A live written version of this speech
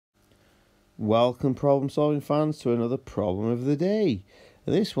Welcome, problem solving fans, to another problem of the day.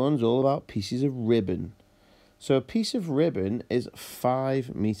 This one's all about pieces of ribbon. So a piece of ribbon is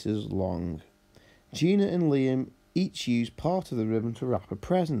 5 meters long. Gina and Liam each use part of the ribbon to wrap a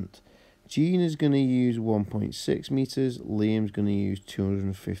present. Gina's going to use 1.6 meters, Liam's going to use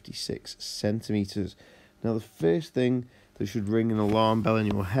 256 centimeters. Now the first thing that should ring an alarm bell in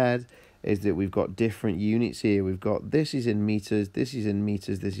your head is that we've got different units here. We've got this is in meters, this is in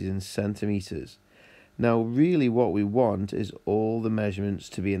meters, this is in centimeters. Now really what we want is all the measurements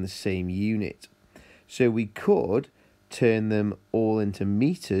to be in the same unit. So we could turn them all into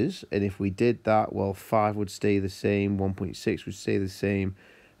meters, and if we did that, well, 5 would stay the same, 1.6 would stay the same,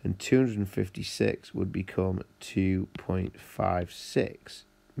 and 256 would become 2.56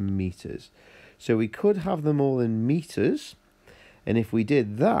 meters. So we could have them all in meters. And if we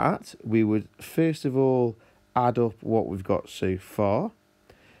did that, we would first of all add up what we've got so far.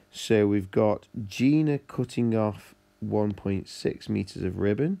 So we've got Gina cutting off 1.6 meters of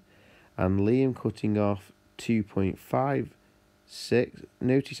ribbon and Liam cutting off 2.56.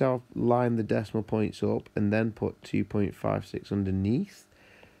 Notice how I've lined the decimal points up and then put 2.56 underneath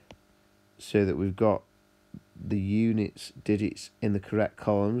so that we've got the digits in the correct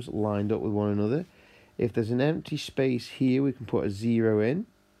columns lined up with one another. If there's an empty space here, we can put a 0 in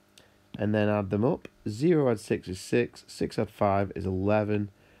and then add them up. 0 add 6 is 6, 6 add 5 is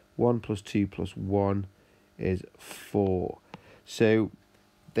 11, 1 plus 2 plus 1 is 4. So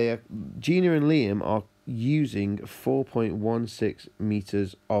Gina and Liam are using 4.16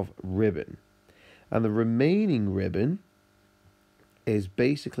 meters of ribbon. And the remaining ribbon is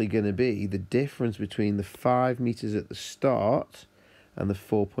basically going to be the difference between the 5 meters at the start and the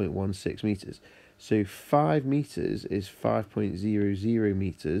 4.16 meters. So 5 meters is 5.00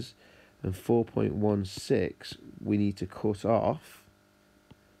 meters, and 4.16 we need to cut off.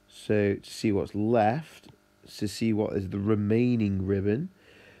 So to see what's left, to see what is the remaining ribbon.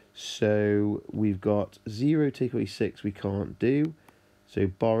 So we've got 0 take away 6 we can't do. So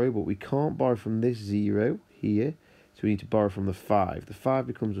borrow, but we can't borrow from this 0 here. So we need to borrow from the 5. The 5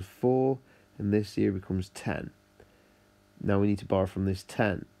 becomes a 4, and this 0 becomes 10. Now we need to borrow from this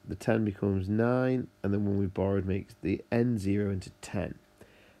 10. The 10 becomes 9, and then when we borrowed makes the end 0 into 10.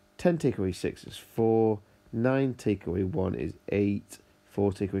 10 take away 6 is 4, 9 take away 1 is 8,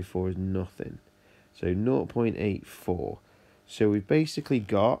 4 take away 4 is nothing. So 0.84. So we've basically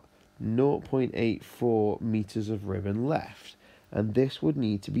got 0.84 meters of ribbon left, and this would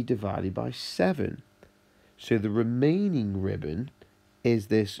need to be divided by 7. So the remaining ribbon is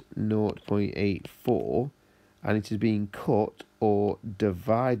this 0.84, and it is being cut or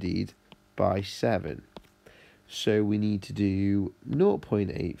divided by 7. So we need to do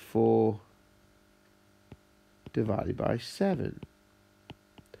 0.84 divided by 7.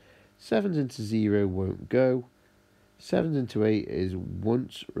 7's into 0 won't go. 7's into 8 is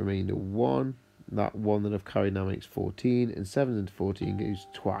once, remainder 1. That 1 that I've carried now makes 14, and 7's into 14 goes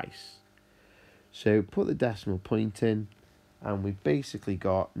twice. So put the decimal point in, and we've basically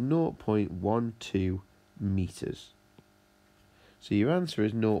got 0.12 meters. So your answer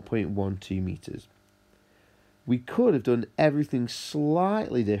is 0.12 meters. We could have done everything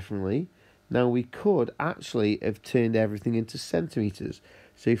slightly differently. Now we could actually have turned everything into centimeters.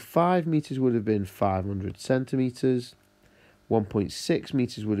 So 5 meters would have been 500 centimeters. 1.6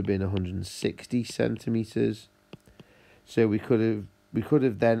 meters would have been 160 centimeters. So we could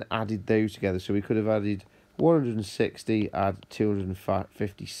have then added those together. So we could have added 160, add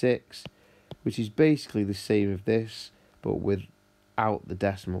 256, which is basically the same as this, but without the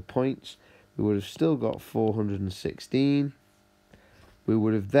decimal points. We would have still got 416. We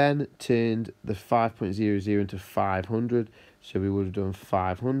would have then turned the 5.00 into 500, so we would have done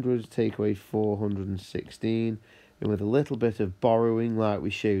 500 take away 416, and with a little bit of borrowing like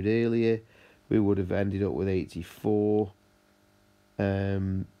we showed earlier, we would have ended up with 84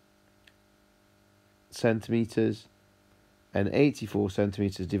 centimeters, and 84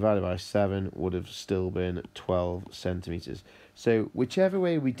 centimeters divided by 7 would have still been 12 centimeters. So whichever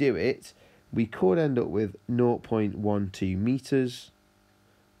way we do it, we could end up with 0.12 meters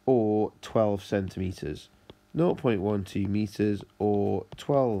or 12 centimeters. 0.12 meters or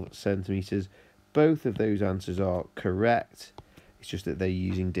 12 centimeters. Both of those answers are correct. It's just that they're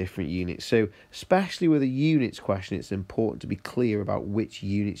using different units. So especially with a units question, it's important to be clear about which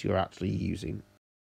units you're actually using.